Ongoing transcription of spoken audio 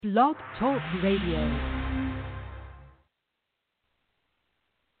Blog Talk Radio.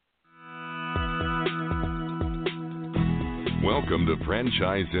 Welcome to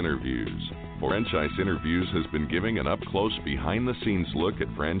Franchise Interviews. Franchise Interviews has been giving an up-close, behind-the-scenes look at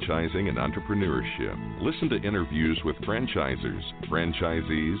franchising and entrepreneurship. Listen to interviews with franchisers,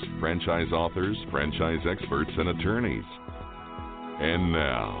 franchisees, franchise authors, franchise experts, and attorneys. And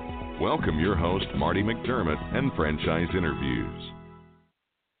now, welcome your host, Marty McDermott, and Franchise Interviews.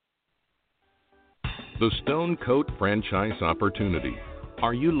 The Stone Coat Franchise Opportunity.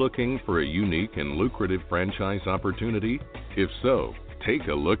 Are you looking for a unique and lucrative franchise opportunity? If so, take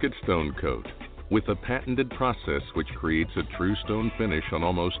a look at Stone Coat. With a patented process which creates a true stone finish on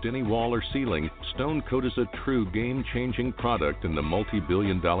almost any wall or ceiling, Stone Coat is a true game-changing product in the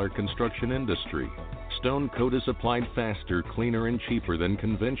multi-billion-dollar construction industry. Stone Coat is applied faster, cleaner, and cheaper than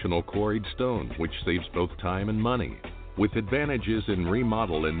conventional quarried stone, which saves both time and money. With advantages in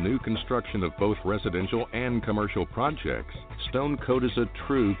remodel and new construction of both residential and commercial projects, Stone Coat is a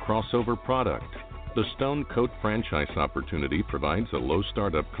true crossover product. The Stone Coat franchise opportunity provides a low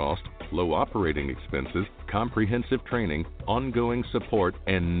startup cost, low operating expenses, comprehensive training, ongoing support,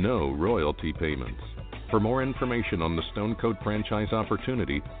 and no royalty payments. For more information on the Stone Coat franchise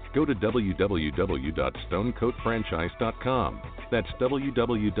opportunity, go to www.stonecoatfranchise.com. That's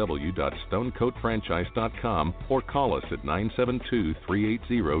www.stonecoatfranchise.com or call us at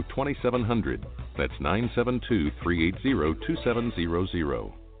 972-380-2700. That's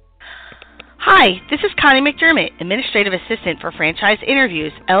 972-380-2700. Hi, this is Connie McDermott, Administrative Assistant for Franchise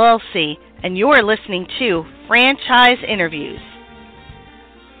Interviews, LLC, and you're listening to Franchise Interviews.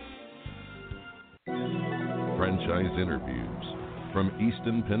 Franchise Interviews. From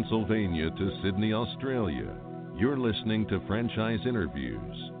Easton, Pennsylvania to Sydney, Australia, you're listening to Franchise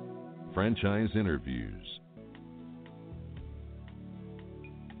Interviews. Franchise Interviews.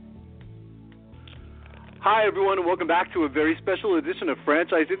 Hi, everyone, and welcome back to a very special edition of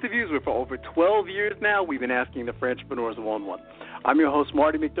Franchise Interviews, where for over 12 years now, we've been asking the entrepreneurs one-on-one. I'm your host,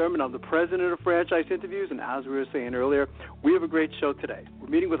 Marty McDermott. I'm the president of Franchise Interviews, and as we were saying earlier, we have a great show today. We're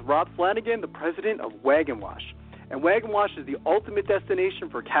meeting with Rob Flanagan, the president of Wagon Wash. And Wagon Wash is the ultimate destination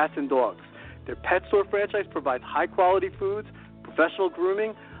for cats and dogs. Their pet store franchise provides high-quality foods, professional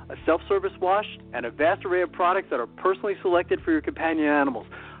grooming, a self-service wash, and a vast array of products that are personally selected for your companion animals.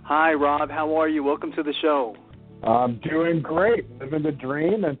 Hi, Rob. How are you? Welcome to the show. I'm doing great. Living the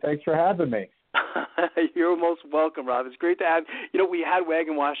dream, and thanks for having me. You're most welcome, Rob. It's great to have you. Know, we had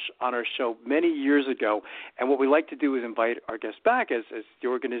Wagon Wash on our show many years ago, and what we like to do is invite our guests back as the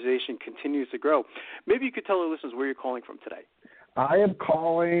organization continues to grow. Maybe you could tell our listeners where you're calling from today. I am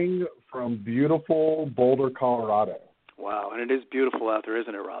calling from beautiful Boulder, Colorado. Wow, and it is beautiful out there,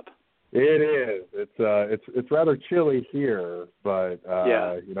 isn't it, Rob? It is. It's rather chilly here, but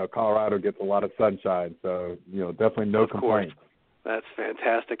Colorado gets a lot of sunshine, so definitely no complaints. That's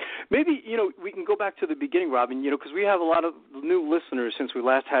fantastic. Maybe we can go back to the beginning, Rob, and because we have a lot of new listeners since we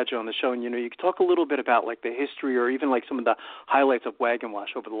last had you on the show, and you could talk a little bit about like the history or even like some of the highlights of Wagon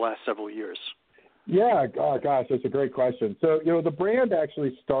Wash over the last several years. Yeah, oh, gosh, that's a great question. So, the brand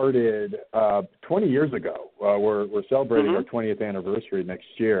actually started 20 years ago. We're celebrating our 20th anniversary next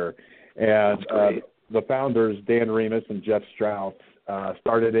year. And the founders, Dan Remus and Jeff Strauss,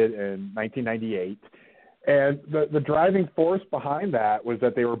 started it in 1998. And the driving force behind that was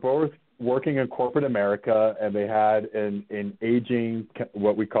that they were both working in corporate America, and they had an aging,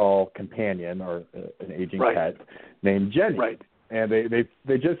 what we call companion, or an aging pet, named Jenny. Right. And they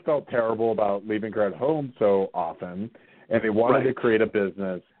just felt terrible about leaving her at home so often, and they wanted to create a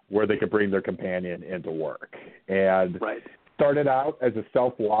business where they could bring their companion into work. And started out as a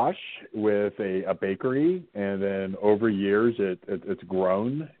self-wash with a bakery, and then over years it's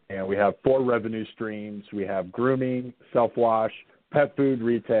grown, and we have 4 revenue streams. We have grooming, self-wash, pet food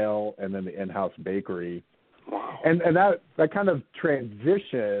retail, and then the in-house bakery. Wow. And that kind of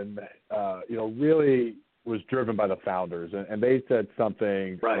transition, really was driven by the founders, and they said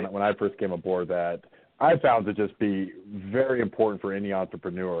something when I first came aboard that I found to just be very important for any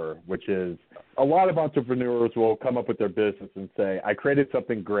entrepreneur, which is a lot of entrepreneurs will come up with their business and say, I created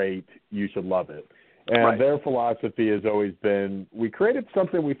something great, you should love it. And their philosophy has always been, we created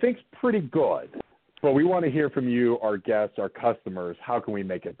something we think's pretty good, but we want to hear from you, our guests, our customers, how can we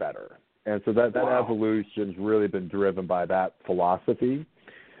make it better? And so that evolution's really been driven by that philosophy.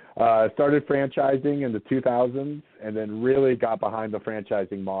 Started franchising in the 2000s, and then really got behind the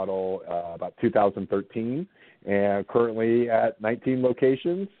franchising model about 2013, and currently at 19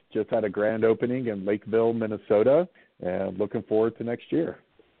 locations. Just had a grand opening in Lakeville, Minnesota, and looking forward to next year.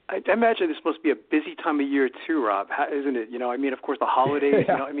 I imagine this must be a busy time of year too, Rob, isn't it? Of course, the holidays.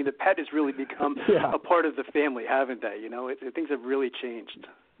 Yeah. The pet has really become a part of the family, haven't they? Things have really changed.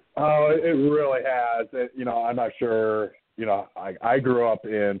 Oh, it really has. I'm not sure. I grew up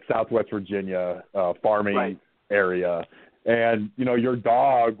in Southwest Virginia, farming area, and your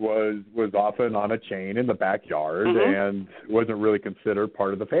dog was often on a chain in the backyard and wasn't really considered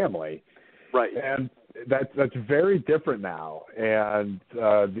part of the family. Right. And that's very different now, and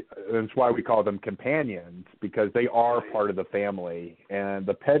that's why we call them companions, because they are part of the family. And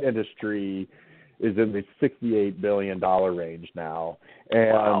the pet industry is in the $68 billion range now,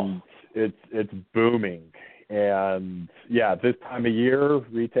 and it's booming. And this time of year,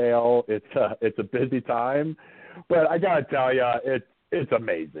 retail, it's a busy time, but I gotta tell you, it's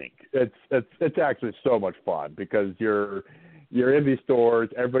amazing. It's actually so much fun because you're in these stores,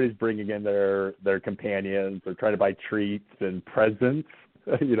 everybody's bringing in their companions. They're trying to buy treats and presents,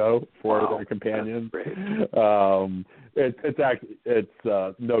 for their companions. It's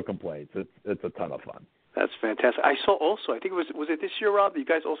no complaints. It's a ton of fun. That's fantastic. I saw also, I think was it this year, Rob, you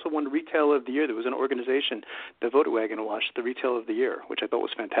guys also won Retail of the Year. There was an organization, the Volkswagen Wash, the Retail of the Year, which I thought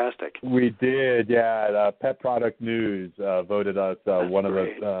was fantastic. We did, yeah. Pet Product News voted us one of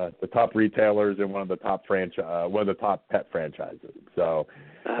the top retailers and one of the top pet franchises. So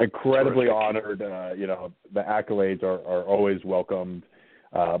That's incredibly terrific. honored. The accolades are always welcomed.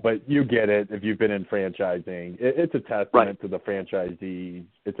 But you get it if you've been in franchising. It's a testament to the franchisees.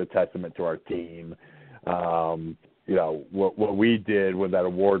 It's a testament to our team. What we did when that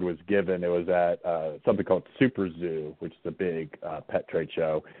award was given, it was at something called Super Zoo, which is a big pet trade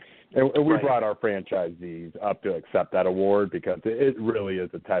show. And we brought our franchisees up to accept that award because it really is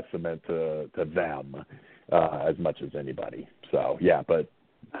a testament to them as much as anybody. So, but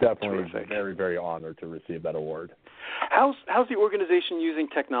definitely very, very honored to receive that award. How's the organization using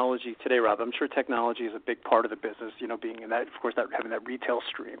technology today, Rob? I'm sure technology is a big part of the business, being in that, of course, having that retail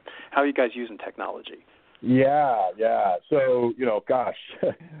stream. How are you guys using technology? Yeah. So,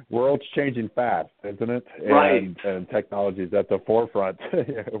 world's changing fast, isn't it? And technology is at the forefront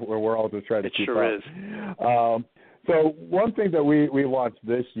where we're all just trying to keep up. It sure is. So one thing that we launched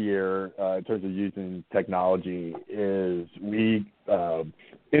this year in terms of using technology is we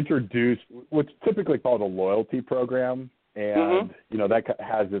introduced what's typically called a loyalty program, and that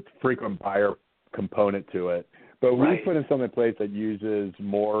has its frequent buyer component to it. But we put in something in place that uses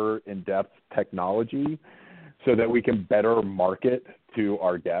more in-depth technology so that we can better market to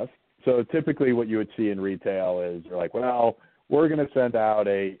our guests. So typically what you would see in retail is you're like, well, we're going to send out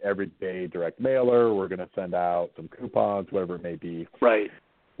a everyday direct mailer. We're going to send out some coupons, whatever it may be. Right.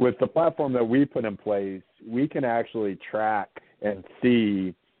 With the platform that we put in place, we can actually track and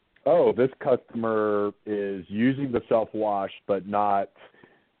see, this customer is using the self-wash but not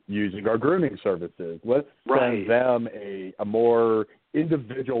using our grooming services. Let's send them a more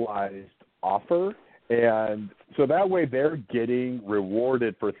individualized offer. And so that way they're getting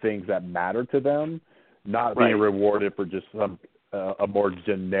rewarded for things that matter to them, not being rewarded for just a more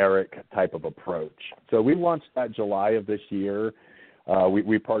generic type of approach. So we launched that July of this year.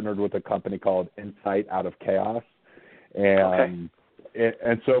 We partnered with a company called Insight Out of Chaos. And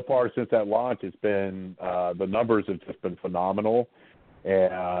so far since that launch, it's been the numbers have just been phenomenal.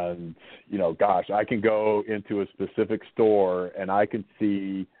 And, I can go into a specific store and I can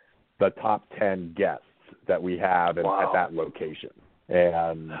see the top 10 guests that we have at that location.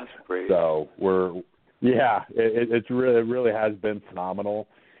 And that's great. So it really has been phenomenal.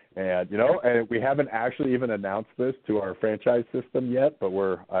 And, and we haven't actually even announced this to our franchise system yet, but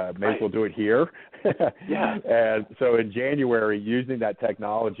we're may as well do it here. And so in January, using that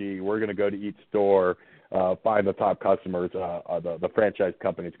technology, we're going to go to each store, find the top customers. The franchise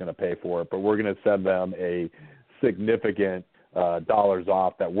company is going to pay for it, but we're going to send them a significant dollars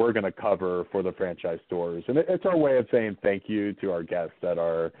off that we're going to cover for the franchise stores. And it's our way of saying thank you to our guests that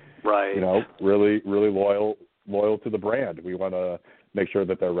are, really, really loyal to the brand. We want to make sure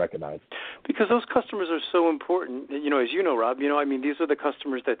that they're recognized. Because those customers are so important. As you know, Rob, these are the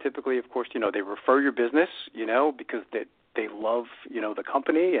customers that typically, of course, they refer your business, because they love, the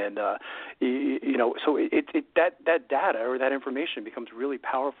company. And, so that data or that information becomes really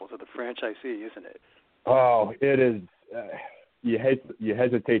powerful to the franchisee, isn't it? Oh, it is. You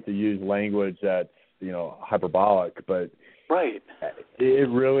hesitate to use language that's, hyperbolic, but it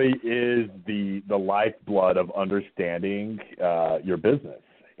really is the lifeblood of understanding your business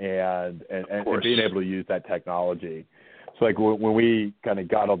and being able to use that technology. So like when we kind of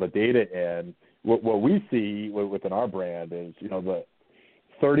got all the data in, what we see within our brand is, the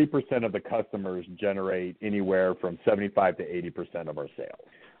 30% of the customers generate anywhere from 75 to 80% of our sales.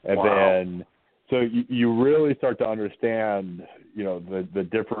 And then so you really start to understand, the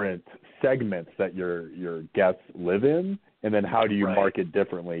different segments that your guests live in, and then how do you market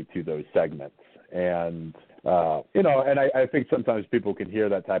differently to those segments. And, and I think sometimes people can hear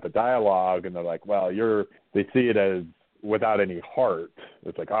that type of dialogue and they're like, well, they see it as without any heart.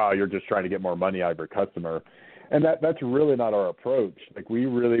 It's like, you're just trying to get more money out of your customer. And that's really not our approach. Like, we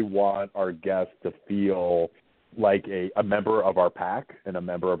really want our guests to feel like a member of our pack and a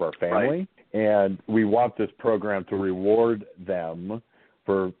member of our family. And we want this program to reward them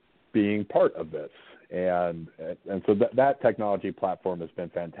for being part of this. And so that technology platform has been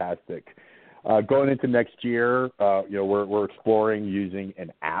fantastic. Going into next year, we're exploring using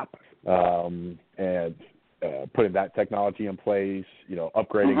an app and putting that technology in place,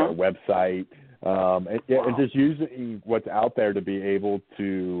 upgrading our website, and just using what's out there to be able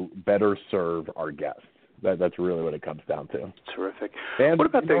to better serve our guests. That's really what it comes down to. Terrific. And what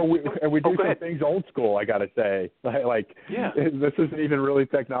about we do some things old school, I got to say. This isn't even really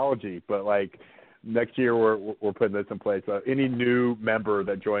technology, but next year we're putting this in place. Any new member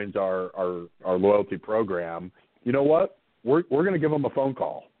that joins our loyalty program, you know what? We're going to give them a phone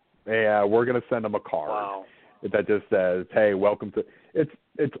call, and we're going to send them a card that just says, "Hey, welcome to."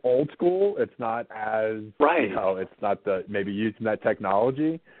 It's old school. It's not as it's not maybe using that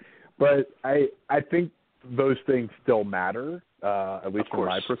technology, but I think those things still matter, at least from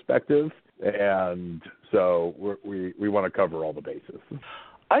my perspective, and so we want to cover all the bases.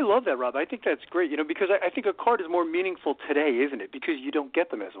 I love that, Rob. I think that's great, because I think a card is more meaningful today, isn't it? Because you don't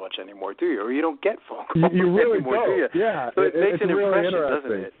get them as much anymore, do you? Or you don't get phone calls you really anymore, don't. do you? Yeah. So it makes an really impression,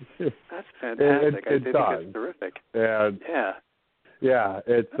 doesn't it? That's fantastic. I think it's terrific. And yeah,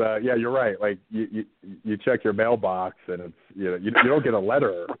 it's you're right. Like you check your mailbox and it's you don't get a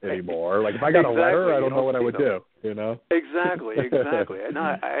letter anymore. Like if I got a letter, I don't know what I would do. Exactly. No,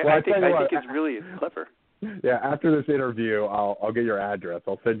 I think it's clever. Yeah, after this interview, I'll get your address.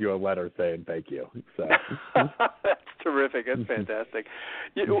 I'll send you a letter saying thank you. So that's terrific. That's fantastic.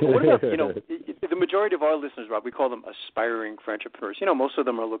 What about the majority of our listeners, Rob? We call them aspiring entrepreneurs. Most of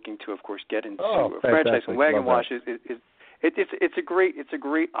them are looking to, of course, get into franchise and wagon wash. It's a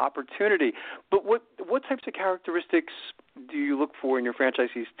great opportunity. But what types of characteristics do you look for in your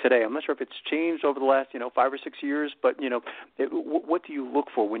franchisees today? I'm not sure if it's changed over the last 5 or 6 years, but what do you look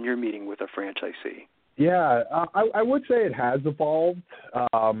for when you're meeting with a franchisee? Yeah, I would say it has evolved,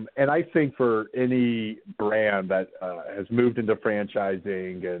 and I think for any brand that has moved into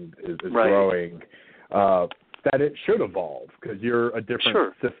franchising and is growing, that it should evolve because you're a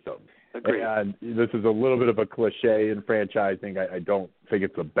different system. Agreed. And this is a little bit of a cliche in franchising. I don't think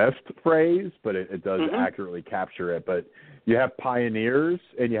it's the best phrase, but it does accurately capture it. But you have pioneers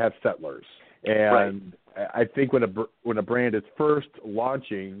and you have settlers, and I think when a brand is first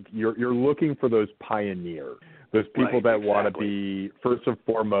launching, you're looking for those pioneers, those people that want to be first and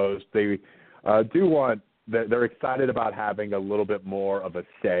foremost. They they're excited about having a little bit more of a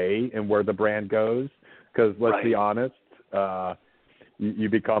say in where the brand goes. Because let's be honest, you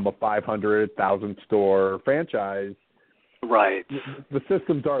become a 500,000 store franchise. Right. The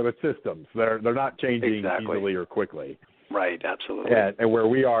systems are the systems. They're not changing easily or quickly. Right, absolutely. And where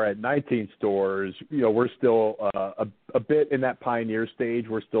we are at 19 stores, we're still a bit in that pioneer stage.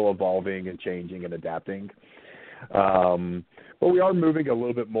 We're still evolving and changing and adapting. But we are moving a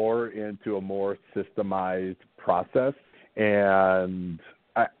little bit more into a more systemized process. And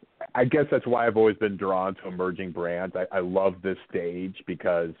I guess that's why I've always been drawn to emerging brands. I love this stage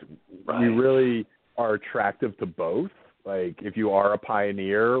because we really are attractive to both. Like if you are a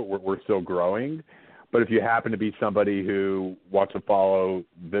pioneer, we're still growing. But if you happen to be somebody who wants to follow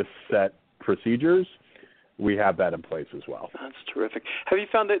this set procedures, we have that in place as well. That's terrific. Have you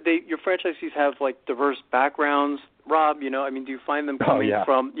found that your franchisees have diverse backgrounds, Rob? Do you find them coming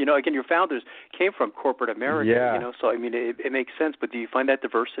from, again, your founders came from corporate America, so it makes sense. But do you find that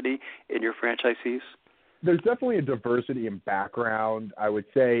diversity in your franchisees? There's definitely a diversity in background. I would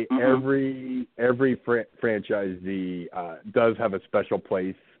say every franchisee does have a special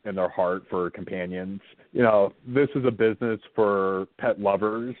place in their heart for companions. This is a business for pet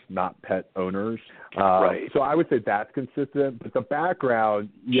lovers, not pet owners. So I would say that's consistent. But the background,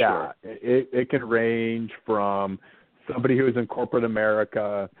 it can range from somebody who is in corporate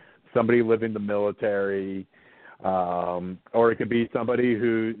America, somebody living in the military, or it could be somebody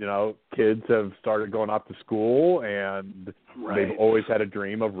who, kids have started going off to school and they've always had a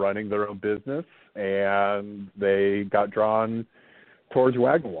dream of running their own business and they got drawn towards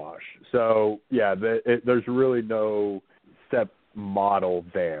wagon wash. So, there's really no set model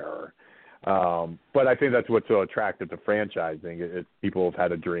there. But I think that's what's so attractive to franchising. People have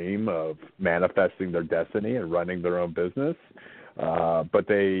had a dream of manifesting their destiny and running their own business, but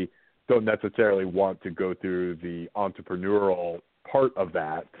they don't necessarily want to go through the entrepreneurial part of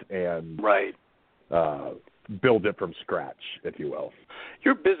that and build it from scratch, if you will.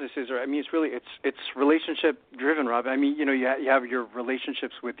 Your businesses are, I mean, it's relationship driven, Rob. I mean, you have your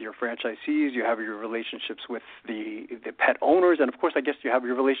relationships with your franchisees, you have your relationships with the pet owners, and of course, I guess you have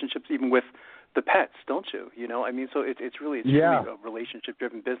your relationships even with the pets, don't you? I mean, so it's really a relationship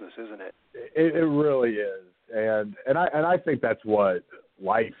driven business, isn't it? It really is, and I think that's what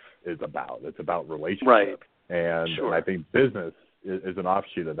life is about. It's about relationships, right? And I think business is an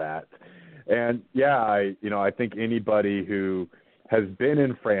offshoot of that. And I think anybody who has been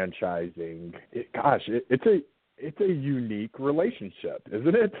in franchising, it's a unique relationship,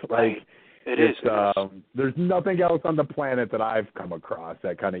 isn't it? Right. It is. There's nothing else on the planet that I've come across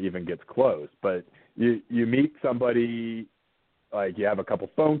that kind of even gets close. But you meet somebody, like you have a couple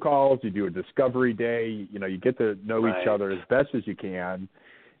phone calls, you do a discovery day, you get to know each other as best as you can,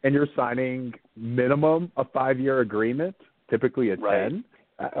 and you're signing minimum a 5-year agreement, typically a 10.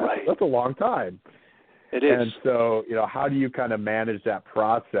 That's a long time. It is. And so, how do you kind of manage that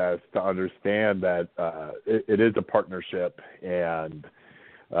process to understand that it is a partnership, and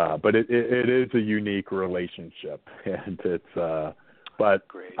but it is a unique relationship, and it's but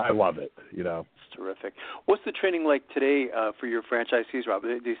great. I love it. It's terrific. What's the training like today for your franchisees, Rob?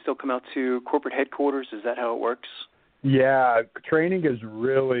 Do they still come out to corporate headquarters? Is that how it works? Yeah, training is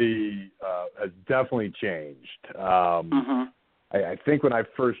really has definitely changed. I think when I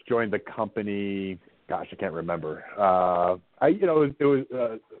first joined the company, I can't remember. It was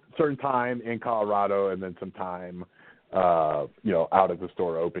a certain time in Colorado and then some time, out of the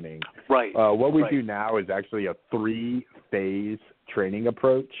store opening. Right. What we do now is actually a 3-phase training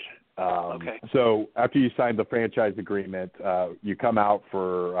approach. So after you sign the franchise agreement, you come out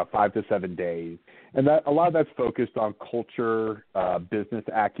for 5 to 7 days, and a lot of that's focused on culture, business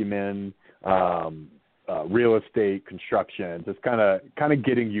acumen, real estate, construction, just kind of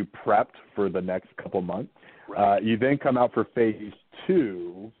getting you prepped for the next couple months. You then come out for phase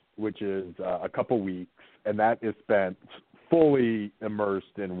 2, which is a couple weeks, and that is spent fully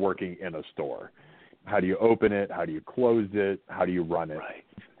immersed in working in a store. How do you open it? How do you close it? How do you run it? Right.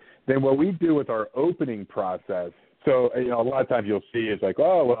 Then what we do with our opening process, so a lot of times you'll see it's like,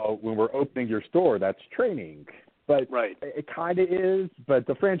 oh, well, when we're opening your store, that's training. But it kind of is, but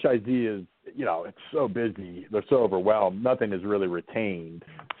the franchisee is, it's so busy. They're so overwhelmed. Nothing is really retained.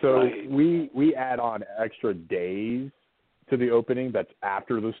 So we add on extra days to the opening. That's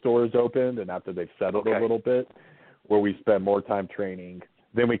after the store is opened and after they've settled a little bit, where we spend more time training.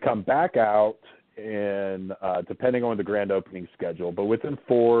 Then we come back out in, depending on the grand opening schedule, but within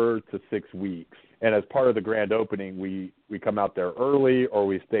 4 to 6 weeks. And as part of the grand opening, we come out there early or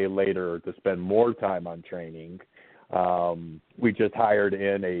we stay later to spend more time on training. We just hired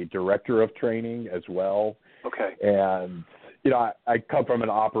in a director of training as well. Okay. And, I come from an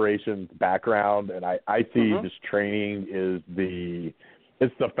operations background, and I see this training is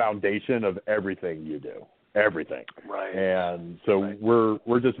it's the foundation of everything you do. Everything. Right. And so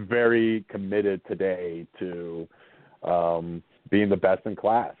we're just very committed today to being the best in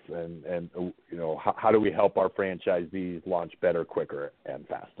class, and how do we help our franchisees launch better, quicker, and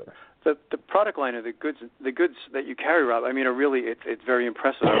faster? The product line of the goods that you carry, Rob, I mean, are really it's very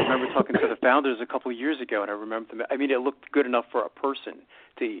impressive. I remember talking to the founders a couple of years ago, and I remember them. I mean, it looked good enough for a person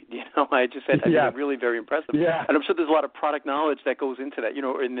to eat. I just said, it's really very impressive. Yeah. And I'm sure there's a lot of product knowledge that goes into that,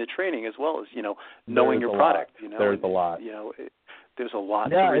 in the training as well as knowing your product. There's a lot. There's a lot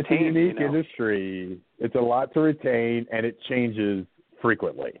to retain. It's a unique industry. It's a lot to retain, and it changes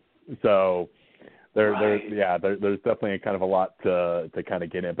frequently. So there's definitely kind of a lot to kind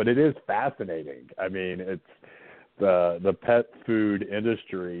of get in, but it is fascinating. I mean, it's the pet food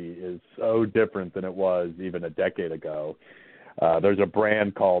industry is so different than it was even a decade ago. There's a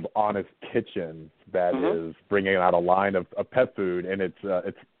brand called Honest Kitchen that is bringing out a line of pet food, and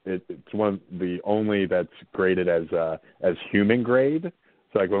it's one of the only that's graded as human grade.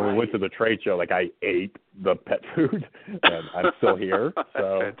 So like when we went to the trade show, like I ate the pet food, and I'm still here,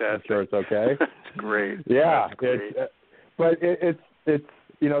 so I'm sure it's okay. That's great. Yeah, that's great. But it's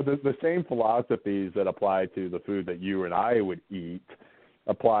the same philosophies that apply to the food that you and I would eat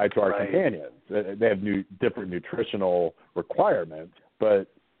apply to our companions. They have different nutritional requirements, but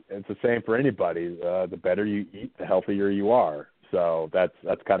it's the same for anybody. The better you eat, the healthier you are. So that's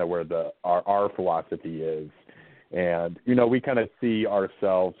kind of where our philosophy is. And, we kind of see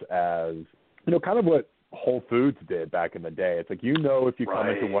ourselves as, kind of what Whole Foods did back in the day. It's like, if you come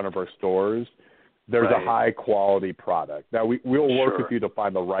into one of our stores, there's a high-quality product. Now, we'll work with you to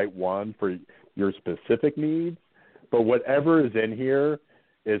find the right one for your specific needs, but whatever is in here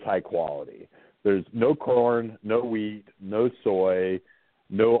is high quality. There's no corn, no wheat, no soy,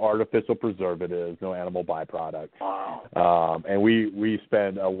 no artificial preservatives, no animal byproducts. Wow. And we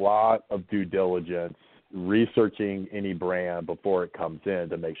spend a lot of due diligence researching any brand before it comes in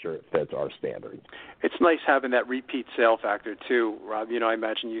to make sure it fits our standards. It's nice having that repeat sale factor too, Rob. I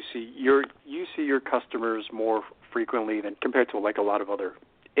imagine you see your customers more frequently than compared to like a lot of other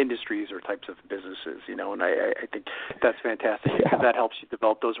industries or types of businesses, and I think that's fantastic. Yeah. That helps you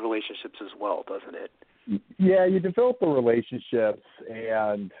develop those relationships as well, doesn't it? Yeah, you develop the relationships,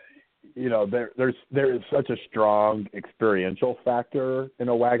 and there is such a strong experiential factor in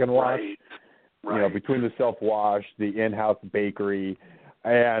a Wag and Wash. Right. Between the self-wash, the in-house bakery,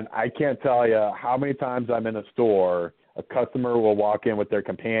 and I can't tell you how many times I'm in a store, a customer will walk in with their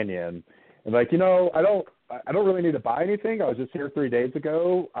companion and like, I don't really need to buy anything. I was just here 3 days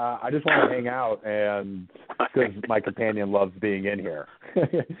ago. I just want to hang out, and because my companion loves being in here.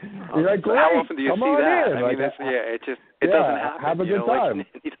 You're like, great. How often do you Come see on that? In. I mean, it doesn't happen. Have a good time. Like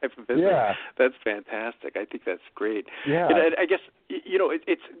any type of business. Yeah. That's fantastic. I think that's great. Yeah. And I guess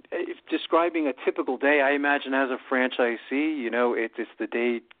it's describing a typical day. I imagine as a franchisee, it's the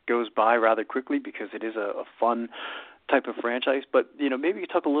day goes by rather quickly because it is a fun type of franchise, but maybe you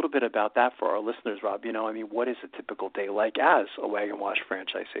talk a little bit about that for our listeners, Rob. What is a typical day like as a Wag and Wash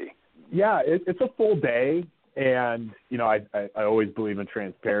franchisee? Yeah, it's a full day, and I always believe in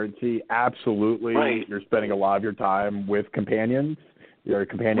transparency. Absolutely, You're spending a lot of your time with companions, your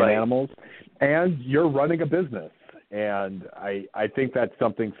companion animals, and you're running a business. And I think that's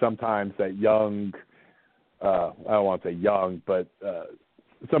something sometimes that young, I don't want to say young, but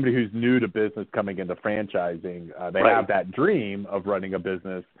somebody who's new to business coming into franchising, they have that dream of running a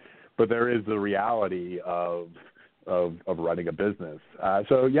business, but there is the reality of running a business.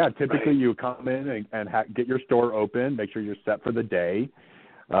 Typically you come in and get your store open, make sure you're set for the day.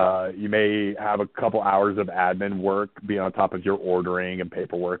 You may have a couple hours of admin work, be on top of your ordering and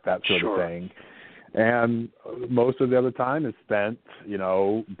paperwork, that sort of thing. And most of the other time is spent,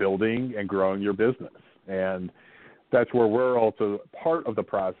 building and growing your business. And that's where we're also part of the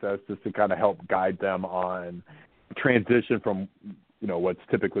process, just to kind of help guide them on transition from, what's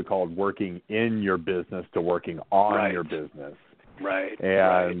typically called working in your business to working on your business. Right.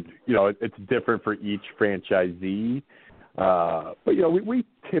 And, it's different for each franchisee. But, we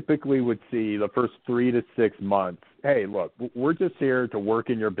typically would see the first 3 to 6 months, hey, look, we're just here to work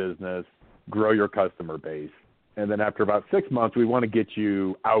in your business, grow your customer base. And then after about 6 months, we want to get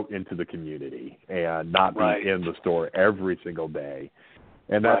you out into the community and not be in the store every single day.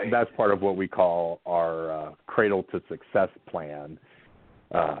 And that's part of what we call our Cradle to Success plan,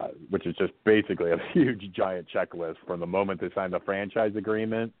 which is just basically a huge, giant checklist from the moment they sign the franchise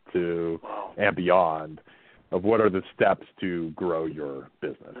agreement to and beyond of what are the steps to grow your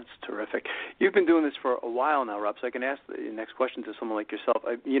business. That's terrific. You've been doing this for a while now, Rob, so I can ask the next question to someone like yourself.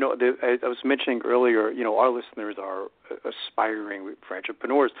 I was mentioning earlier, our listeners are aspiring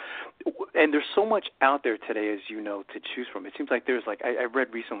entrepreneurs, and there's so much out there today, as to choose from. It seems like there's I read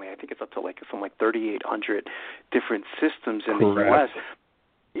recently, I think it's up to some 3,800 different systems in the U.S.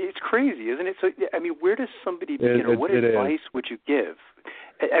 It's crazy, isn't it? So, where does somebody begin, or what advice would you give?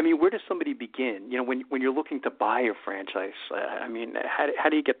 Where does somebody begin? When you're looking to buy a franchise, how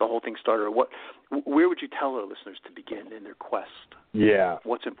do you get the whole thing started? Or where would you tell our listeners to begin in their quest? Yeah.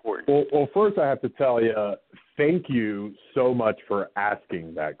 What's important? Well, first I have to tell you, thank you so much for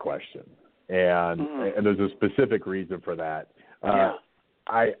asking that question. And there's a specific reason for that.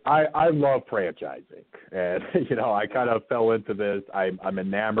 I love franchising, and I kind of fell into this. I'm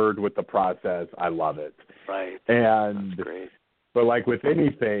enamored with the process. I love it. Right. And that's great. But like with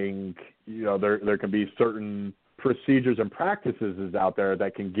anything, there can be certain procedures and practices out there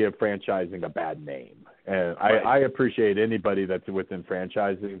that can give franchising a bad name. And I appreciate anybody that's within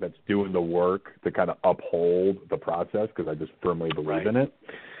franchising that's doing the work to kind of uphold the process, because I just firmly believe in it.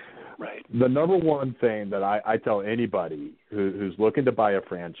 Right. The number one thing that I tell anybody who's looking to buy a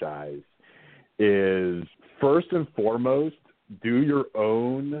franchise is, first and foremost, do your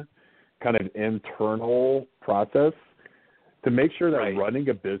own kind of internal process to make sure that running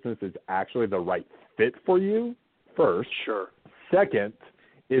a business is actually the right fit for you first. Sure. Second,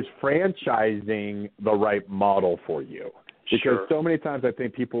 is franchising the right model for you? Because so many times I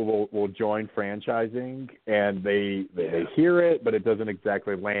think people will join franchising and they hear it, but it doesn't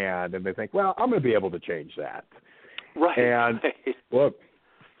exactly land, and they think, well, I'm going to be able to change that. Right. And look,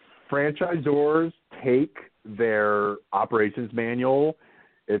 franchisors take their operations manual,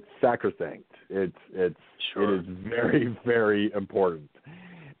 it's sacrosanct. It is very, very important.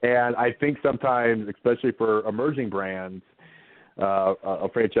 And I think sometimes, especially for emerging brands, a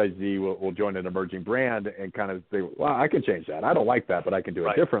franchisee will join an emerging brand and kind of say, well, I can change that. I don't like that, but I can do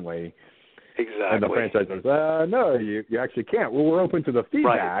it differently. Exactly. And the franchisor says, no, you actually can't. Well, we're open to the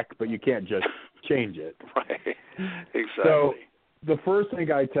feedback, but you can't just change it. Right. Exactly. So the first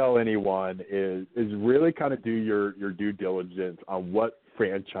thing I tell anyone is really kind of do your due diligence on what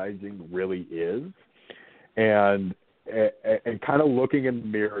franchising really is, and kind of looking in the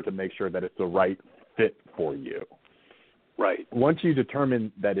mirror to make sure that it's the right fit for you. Right. Once you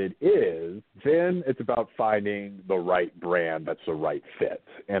determine that it is, then it's about finding the right brand that's the right fit.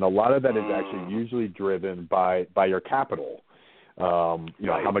 And a lot of that is actually usually driven by your capital. How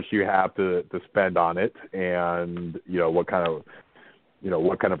much you have to spend on it, and what kind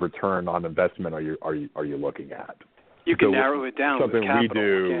of return on investment are you looking at? You can narrow it down with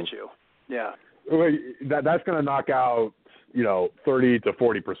capital, can't you? Yeah. That's going to knock out 30 to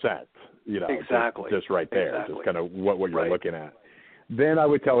 40%. Exactly. Just right there, exactly. Just kind of what you're looking at. Then I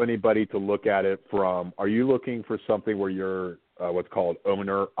would tell anybody to look at it from, are you looking for something where you're what's called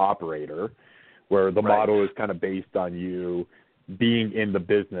owner-operator, where the model is kind of based on you being in the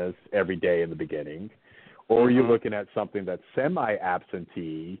business every day in the beginning, or are you looking at something that's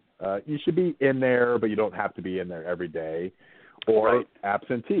semi-absentee? You should be in there, but you don't have to be in there every day. Or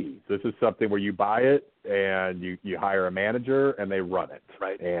absentee. This is something where you buy it and you hire a manager and they run it.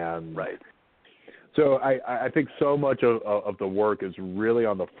 So I think so much of the work is really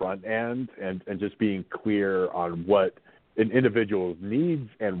on the front end and just being clear on what an individual's needs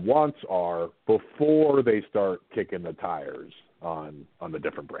and wants are before they start kicking the tires on the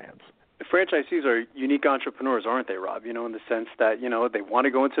different brands. Franchisees are unique entrepreneurs, aren't they, Rob? In the sense that, they want to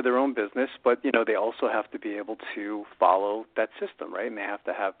go into their own business, but, they also have to be able to follow that system, right? And they have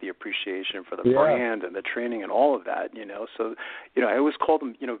to have the appreciation for the brand and the training and all of that, So, I always call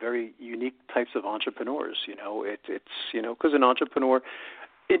them, very unique types of entrepreneurs, It's because an entrepreneur,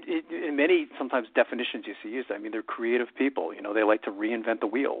 in many sometimes definitions you see used, they're creative people. They like to reinvent the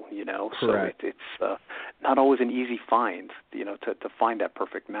wheel. Correct. So it's not always an easy find. To find that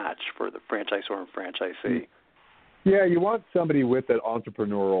perfect match for the franchisor and franchisee. Yeah, you want somebody with that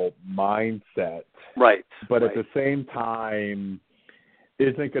entrepreneurial mindset, right? But at the same time,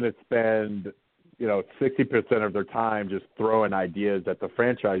 isn't going to spend 60% of their time just throwing ideas at the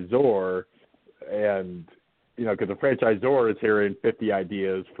franchisor, and because the franchisor is hearing 50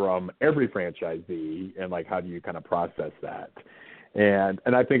 ideas from every franchisee, and how do you kind of process that? And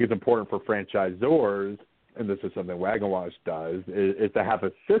I think it's important for franchisors, and this is something Wagon Wash does, is to have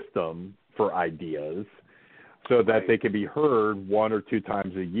a system for ideas so that they can be heard 1 or 2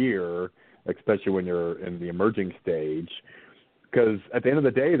 times a year, especially when you're in the emerging stage. Because at the end of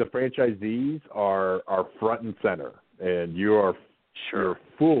the day, the franchisees are front and center, and you're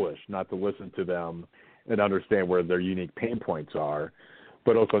foolish not to listen to them and understand where their unique pain points are,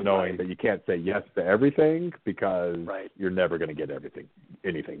 but also knowing that you can't say yes to everything because you're never going to get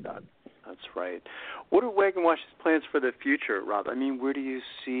anything done. That's right. What are Wagon Wash's plans for the future, Rob? Where do you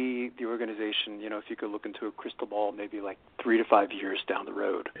see the organization, if you could look into a crystal ball, maybe 3 to 5 years down the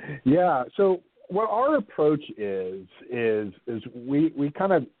road? Yeah, so what our approach is we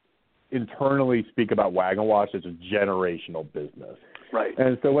kind of internally speak about Wagon Wash as a generational business. Right.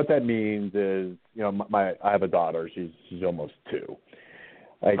 And so what that means is, I have a daughter. She's almost 2.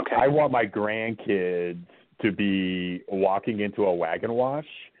 I want my grandkids to be walking into a Wagon Wash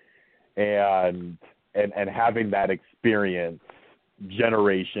and having that experience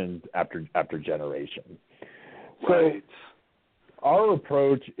generations after generation. So our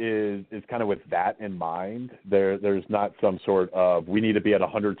approach is kind of with that in mind. There's not some sort of we need to be at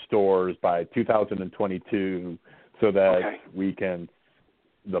 100 stores by 2022 so that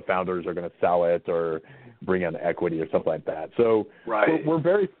the founders are going to sell it or bring in equity or something like that. So we're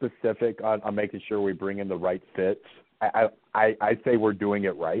very specific on making sure we bring in the right fits. I say we're doing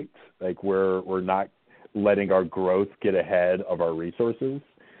it right. We're not letting our growth get ahead of our resources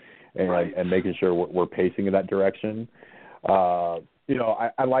and making sure we're pacing in that direction. I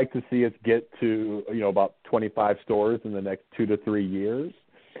like to see us get to, about 25 stores in the next 2 to 3 years.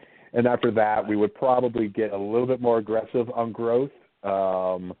 And after that, we would probably get a little bit more aggressive on growth.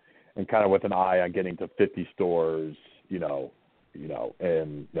 And kind of with an eye on getting to 50 stores, in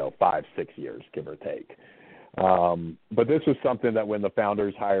 5-6 years, give or take. But this was something that when the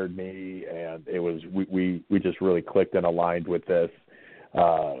founders hired me, and it was we just really clicked and aligned with this.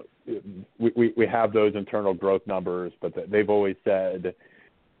 We have those internal growth numbers, but they've always said,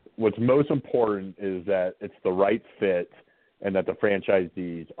 what's most important is that it's the right fit and that the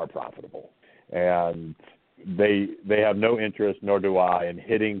franchisees are profitable. And they have no interest, nor do I, in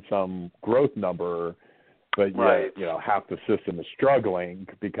hitting some growth number, but yet, half the system is struggling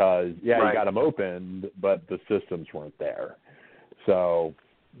because, you got them opened, but the systems weren't there. So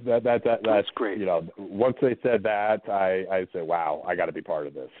that's great. Once they said that, I said, wow, I got to be part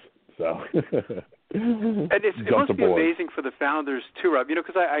of this. So. And it must be amazing for the founders too, Rob.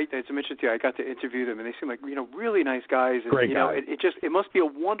 Because I, as I mentioned to you, I got to interview them, and they seem like really nice guys. And, Great guys. It must be a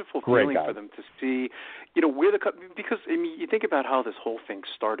wonderful feeling for them to see, where because you think about how this whole thing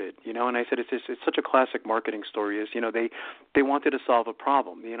started, and I said it's such a classic marketing story. Is they wanted to solve a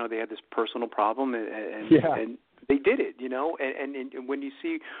problem. They had this personal problem, and they did it, and when you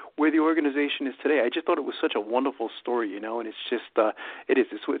see where the organization is today, I just thought it was such a wonderful story, and it's just,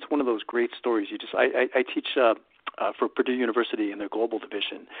 it's one of those great stories. I teach for Purdue University in their global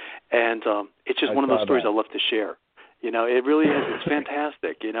division, and it's just one of those stories I love to share. It really is. It's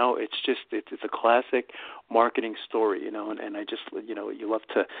fantastic. It's just, it's a classic marketing story, and I just, you love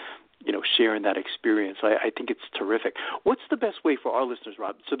to, sharing that experience. I think it's terrific. What's the best way for our listeners,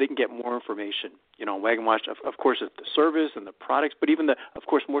 Rob, so they can get more information, on Wagon Wash, of course, the service and the products, but even of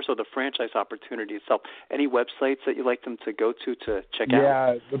course, more so the franchise opportunity itself. Any websites that you'd like them to go to check out?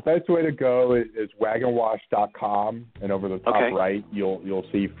 Yeah, the best way to go is wagonwash.com, and over the top right, you'll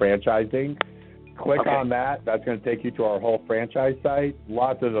see franchising. Click on that. That's going to take you to our whole franchise site.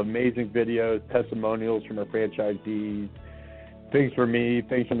 Lots of amazing videos, testimonials from our franchisees, things from me,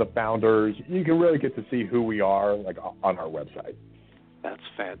 things from the founders. You can really get to see who we are, on our website. That's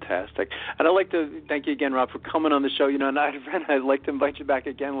fantastic. And I'd like to thank you again, Rob, for coming on the show. And I'd like to invite you back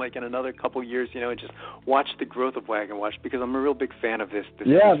again, in another couple of years, and just watch the growth of Wagon Wash, because I'm a real big fan of this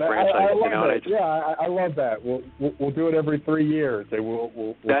franchise. I love it. I love that. We'll do it every 3 years, and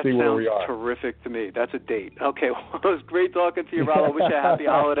we'll see where we are. That sounds terrific to me. That's a date. Okay, well, it was great talking to you, Rob. I wish you a happy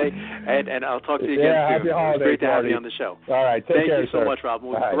holiday, and I'll talk to you again soon. Happy holidays, it was great to have Marty. you on the show. All right, take care, Thank you so much, Rob.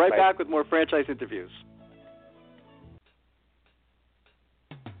 We'll be right back with more franchise interviews.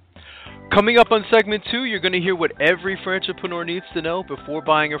 Coming up on segment 2, you're going to hear what every franchipreneur needs to know before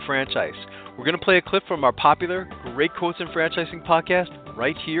buying a franchise. We're going to play a clip from our popular Great Quotes in Franchising podcast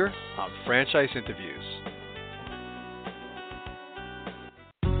right here on Franchise Interviews.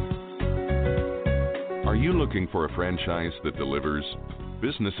 Are you looking for a franchise that delivers?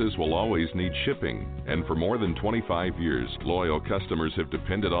 Businesses will always need shipping, and for more than 25 years, loyal customers have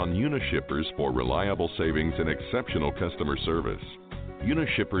depended on Unishippers for reliable savings and exceptional customer service.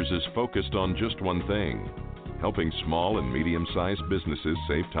 Unishippers is focused on just one thing: helping small and medium-sized businesses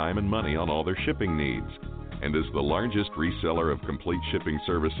save time and money on all their shipping needs. And as the largest reseller of complete shipping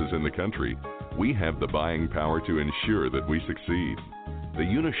services in the country, we have the buying power to ensure that we succeed. The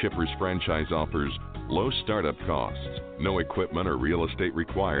Unishippers franchise offers low startup costs, no equipment or real estate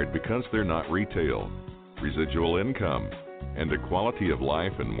required because they're not retail, residual income, and a quality of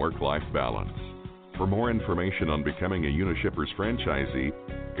life and work-life balance. For more information on becoming a Unishippers franchisee,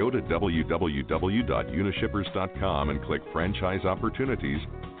 go to www.unishippers.com and click Franchise Opportunities,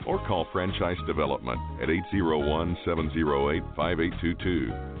 or call Franchise Development at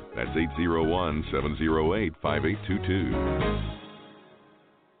 801-708-5822. That's 801-708-5822.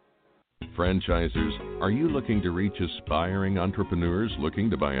 Franchisers, are you looking to reach aspiring entrepreneurs looking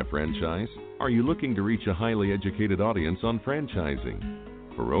to buy a franchise? Are you looking to reach a highly educated audience on franchising?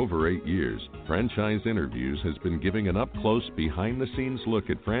 For over 8 years, Franchise Interviews has been giving an up-close, behind-the-scenes look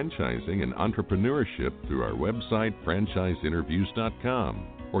at franchising and entrepreneurship through our website, franchiseinterviews.com,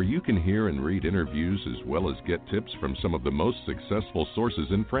 where you can hear and read interviews as well as get tips from some of the most successful sources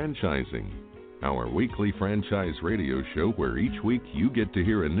in franchising. Our weekly franchise radio show where each week you get to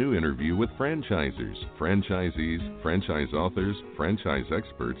hear a new interview with franchisers, franchisees, franchise authors, franchise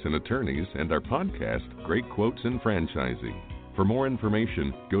experts, and attorneys, and our podcast, Great Quotes in Franchising. For more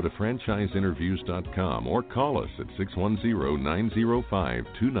information, go to franchiseinterviews.com or call us at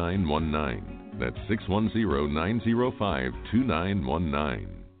 610-905-2919. That's 610-905-2919.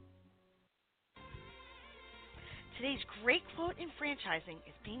 Today's Great Quote in Franchising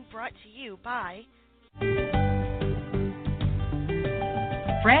is being brought to you by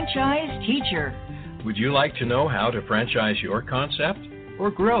Franchise Teacher. Would you like to know how to franchise your concept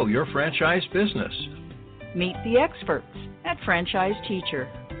or grow your franchise business? Meet the experts at Franchise Teacher.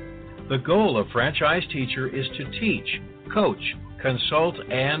 The goal of Franchise Teacher is to teach, coach, consult,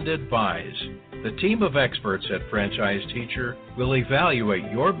 and advise. The team of experts at Franchise Teacher will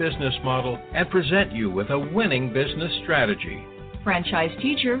evaluate your business model and present you with a winning business strategy. Franchise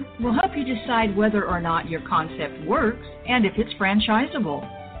Teacher will help you decide whether or not your concept works and if it's franchisable.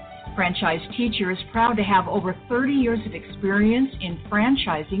 Franchise Teacher is proud to have over 30 years of experience in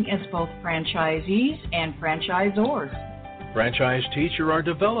franchising as both franchisees and franchisors. Franchise Teacher are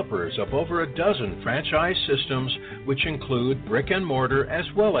developers of over a dozen franchise systems, which include brick and mortar as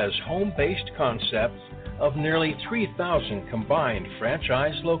well as home-based concepts of nearly 3,000 combined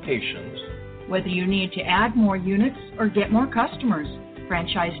franchise locations. Whether you need to add more units or get more customers,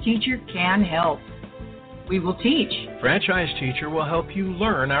 Franchise Teacher can help. We will teach. Franchise Teacher will help you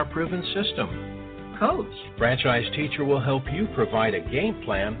learn our proven system. Coach. Franchise Teacher will help you provide a game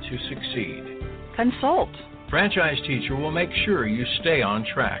plan to succeed. Consult. Franchise Teacher will make sure you stay on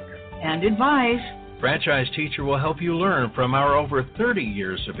track. And advise. Franchise Teacher will help you learn from our over 30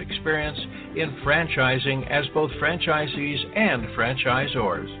 years of experience in franchising as both franchisees and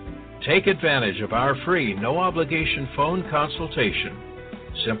franchisors. Take advantage of our free, no-obligation phone consultation.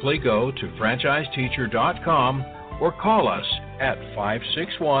 Simply go to franchiseteacher.com or call us at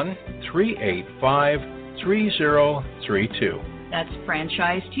 561-385-3032. That's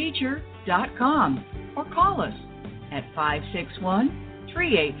franchiseteacher.com or call us at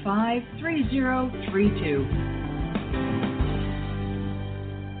 561-385-3032.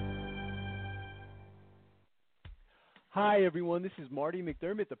 Hi, everyone. This is Marty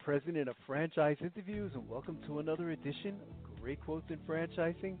McDermott, the president of Franchise Interviews, and welcome to another edition of Great Quotes in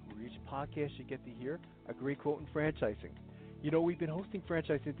Franchising, where each podcast you get to hear a great quote in franchising. You know, we've been hosting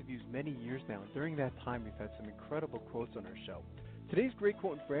Franchise Interviews many years now, and during that time, we've had some incredible quotes on our show. Today's Great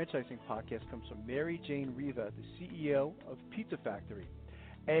Quote in Franchising podcast comes from Mary Jane Riva, the CEO of Pizza Factory.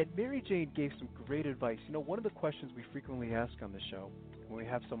 And Mary Jane gave some great advice. You know, one of the questions we frequently ask on the show when we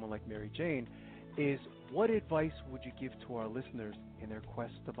have someone like Mary Jane is, what advice would you give to our listeners in their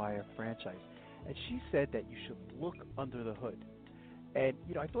quest to buy a franchise? And she said that you should look under the hood. And,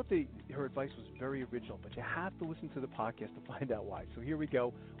 you know, I thought her advice was very original, but you have to listen to the podcast to find out why. So here we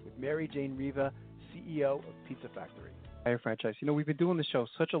go with Mary Jane Riva, CEO of Pizza Factory. Buy a franchise. You know, we've been doing the show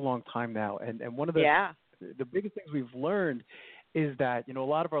such a long time now, and one of the biggest things we've learned is that, you know, a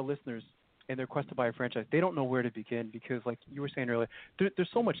lot of our listeners in their quest to buy a franchise, they don't know where to begin because, like you were saying earlier, there's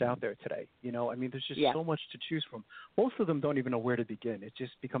so much out there today. You know, I mean, there's just so much to choose from. Most of them don't even know where to begin. It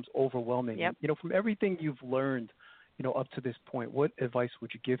just becomes overwhelming. Yep. You know, from everything you've learned, you know, up to this point, what advice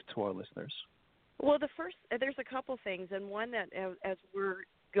would you give to our listeners? Well, there's a couple things, and one that as we're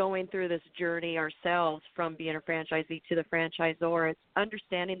going through this journey ourselves from being a franchisee to the franchisor, it's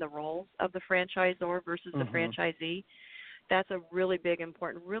understanding the roles of the franchisor versus the franchisee. That's a really big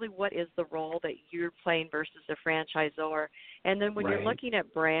important, really what is the role that you're playing versus the franchisor. And then when you're looking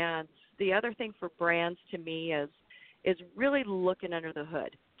at brands, the other thing for brands to me is really looking under the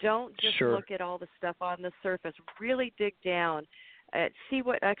hood. Don't just look at all the stuff on the surface. Really dig down. See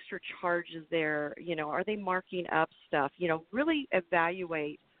what extra charges there. You know, are they marking up stuff? You know, really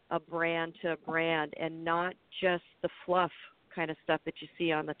evaluate a brand to a brand and not just the fluff kind of stuff that you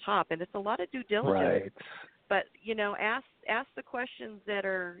see on the top. And it's a lot of due diligence. Right. But, you know, ask the questions that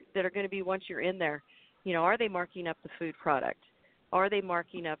are going to be once you're in there. You know, are they marking up the food product? Are they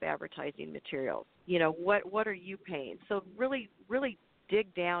marking up advertising materials? You know, what are you paying? So really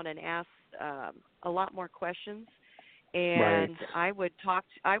dig down and ask a lot more questions. And I would talk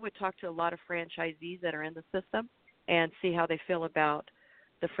to a lot of franchisees that are in the system and see how they feel about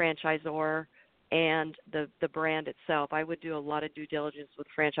the franchisor and the brand itself. I would do a lot of due diligence with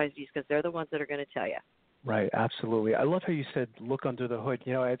franchisees because they're the ones that are going to tell you. Right, absolutely. I love how you said look under the hood.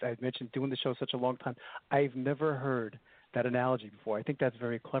 You know, as I've mentioned, doing the show such a long time, I've never heard that analogy before. I think that's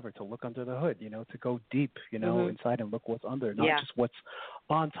very clever, to look under the hood, you know, to go deep, you know, inside and look what's under, not just what's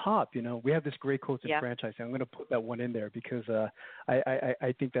on top. You know, we have this great quote in franchising. I'm going to put that one in there because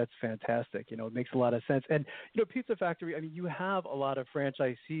I think that's fantastic. You know, it makes a lot of sense. And, you know, Pizza Factory, I mean, you have a lot of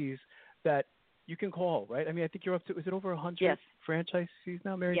franchisees that you can call, right? I mean, I think you're up to, is it over 100 franchisees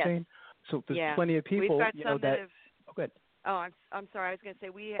now, Mary Jane? So there's plenty of people, We've got you know, some that have, oh, good. Oh, I'm sorry. I was going to say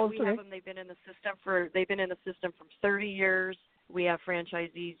we have them. They've been in the system for 30 years. We have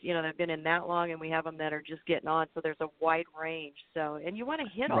franchisees, you know, that have been in that long, and we have them that are just getting on. So there's a wide range. So, and you want to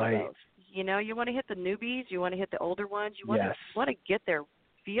hit all those. You know, you want to hit the newbies. You want to hit the older ones. You want to get their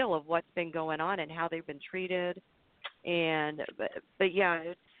feel of what's been going on and how they've been treated. And but yeah,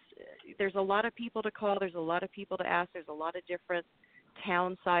 there's a lot of people to call. There's a lot of people to ask. There's a lot of different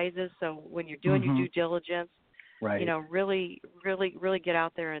town sizes. So when you're doing your due diligence, you know, really get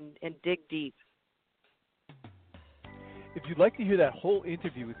out there and dig deep. If you'd like to hear that whole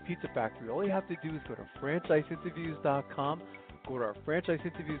interview with Pizza Factory, all you have to do is go to franchiseinterviews.com, go to our Franchise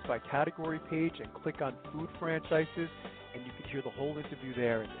Interviews by Category page, and click on Food Franchises, and you can hear the whole interview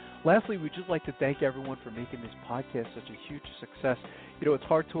there. And Lastly, we'd just like to thank everyone for making this podcast such a huge success. It's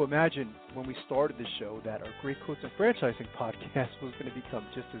hard to imagine when we started the show that our Great Quotes and Franchising podcast was going to become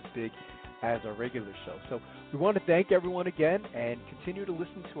just as big as our regular show. So we want to thank everyone again and continue to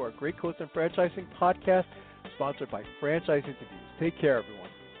listen to our Great Quotes and Franchising podcast, sponsored by Franchise Interviews. Take care, everyone.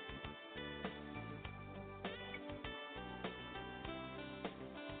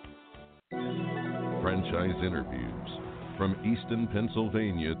 Franchise Interviews. From Easton,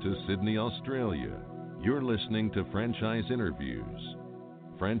 Pennsylvania to Sydney, Australia, you're listening to Franchise Interviews.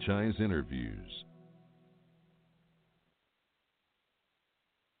 Franchise Interviews.